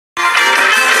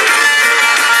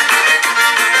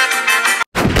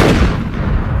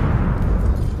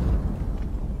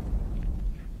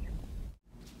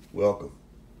Welcome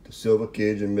to Silver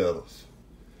Cajun Metals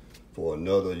for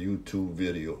another YouTube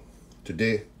video.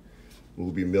 Today we'll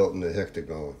be melting the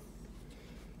Hexagon,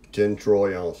 10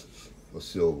 troy ounces of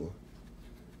silver,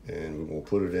 and we're going to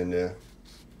put it in there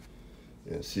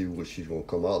and see what she's going to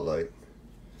come out like.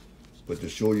 But to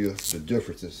show you the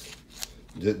differences,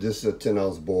 this is a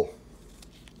 10-ounce ball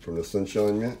from the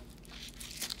Sunshine Mint,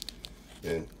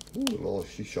 and oh Lord,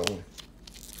 she's shining.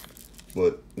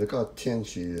 But look how thin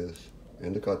she is,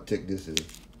 and look how thick this is.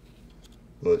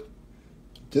 But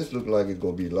this looks like it's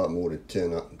gonna be a lot more than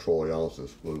 10 troy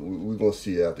ounces. But we're gonna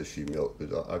see after she melts.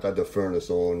 I got the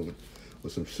furnace on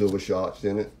with some silver shots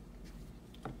in it,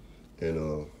 and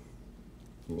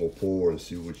we're gonna pour and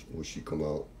see what she come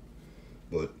out.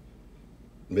 But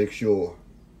make sure,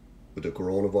 with the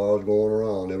coronavirus going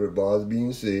around, everybody's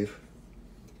being safe.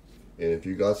 And if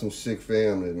you got some sick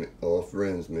family or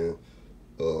friends, man,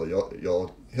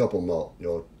 y'all help them out.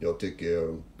 Y'all take care of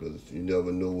them, because you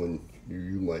never know when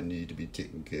you might need to be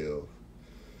taken care of.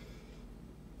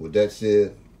 With that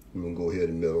said, we're gonna go ahead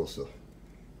and melt us a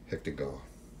Hexagon.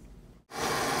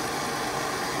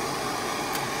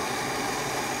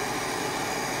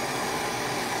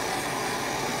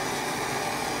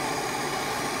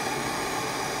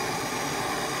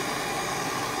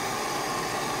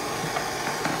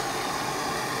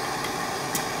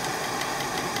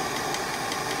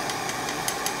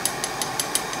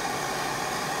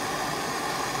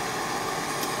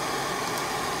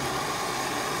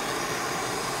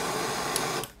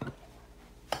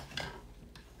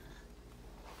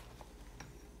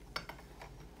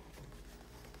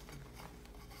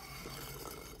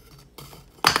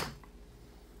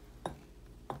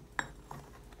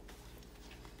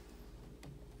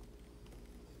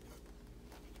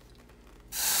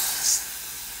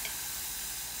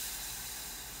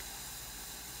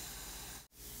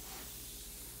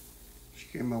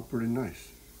 Came out pretty nice.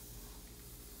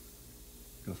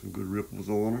 Got some good ripples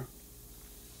on her.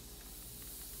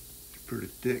 She's pretty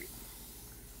thick.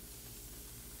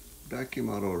 That came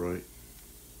out all right.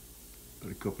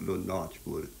 Got a couple little knots,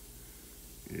 but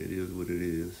it is what it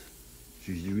is.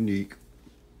 She's unique.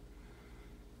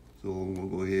 So I'm gonna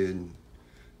go ahead and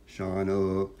shine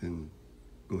her up and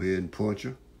go ahead and punch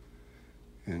her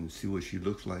and see what she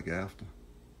looks like after.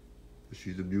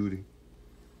 She's a beauty.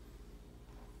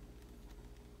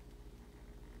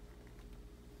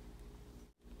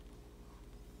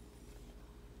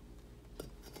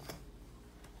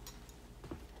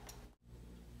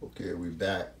 Okay, we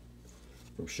back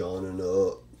from shining her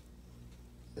up,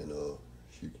 and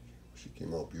she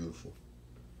came out beautiful,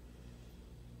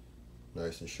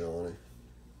 nice and shiny.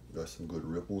 Got some good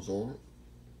ripples on it.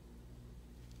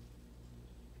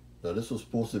 Now this was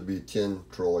supposed to be 10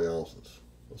 troy ounces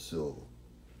of silver.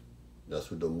 That's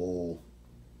what the mold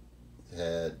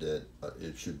had that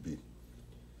it should be.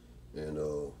 And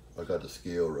I got the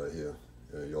scale right here.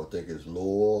 Y'all think it's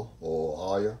lower or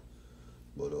higher,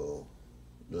 but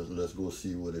let's go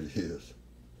see what it is.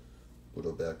 Put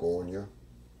her back on here.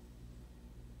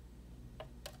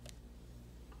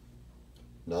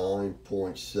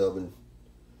 9.7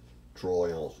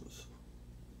 troy ounces.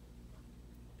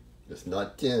 It's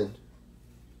not 10,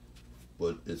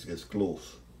 but it's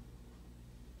close.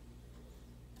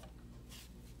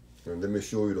 And let me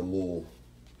show you the mold.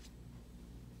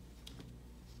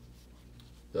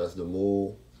 That's the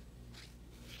mold.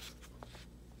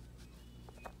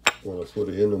 When I put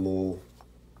it in the mold,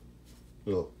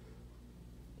 look,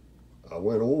 I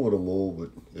went over the mold,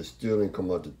 but it still didn't come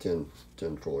out to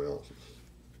 10 troy ounces.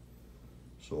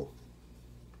 So,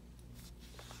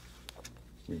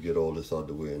 we get all this out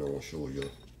the way and I want to show you.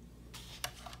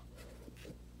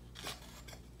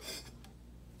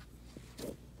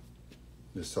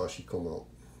 This is how she come out.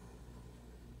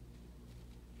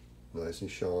 Nice and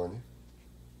shiny.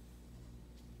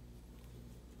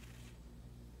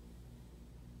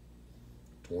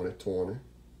 $2020,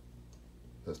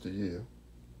 that's the year,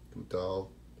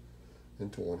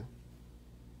 2020.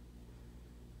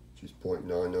 She's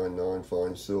 0.999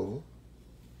 fine silver.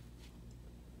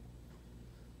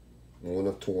 1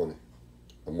 of 20.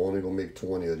 I'm only gonna make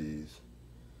 20 of these.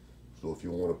 So if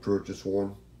you want to purchase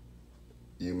one,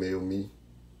 email me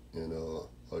and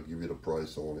I'll give you the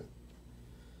price on it.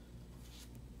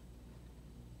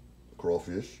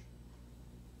 Crawfish.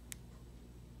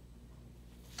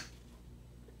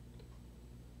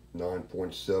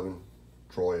 9.7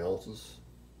 troy ounces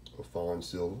of fine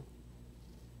silver.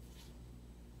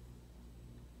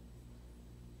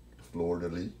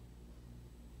 Fleur-de-lis.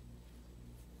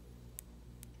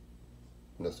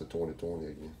 And that's the 2020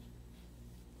 again.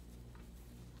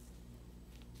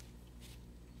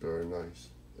 Very nice.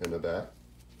 In the back,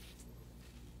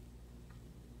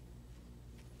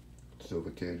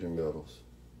 silver Cajun medals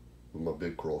with my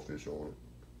big crawfish on it.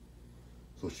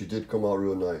 So she did come out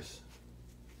real nice.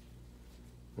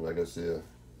 And like I said,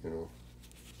 you know,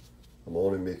 I'm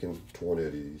only making 20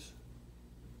 of these.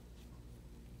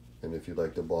 And if you'd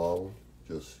like to borrow,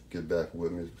 just get back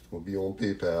with me. We'll be on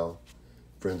PayPal,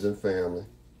 friends and family.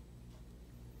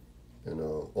 And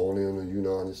only in the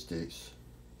United States.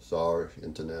 Sorry,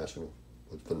 international.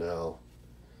 But for now,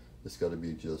 it's got to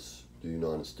be just the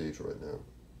United States right now.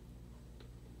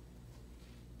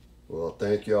 Well,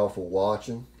 thank y'all for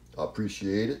watching. I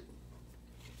appreciate it.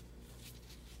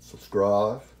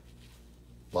 Subscribe,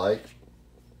 like,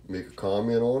 make a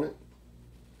comment on it.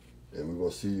 And we're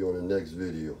going to see you on the next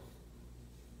video.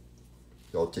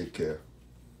 Y'all take care.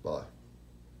 Bye.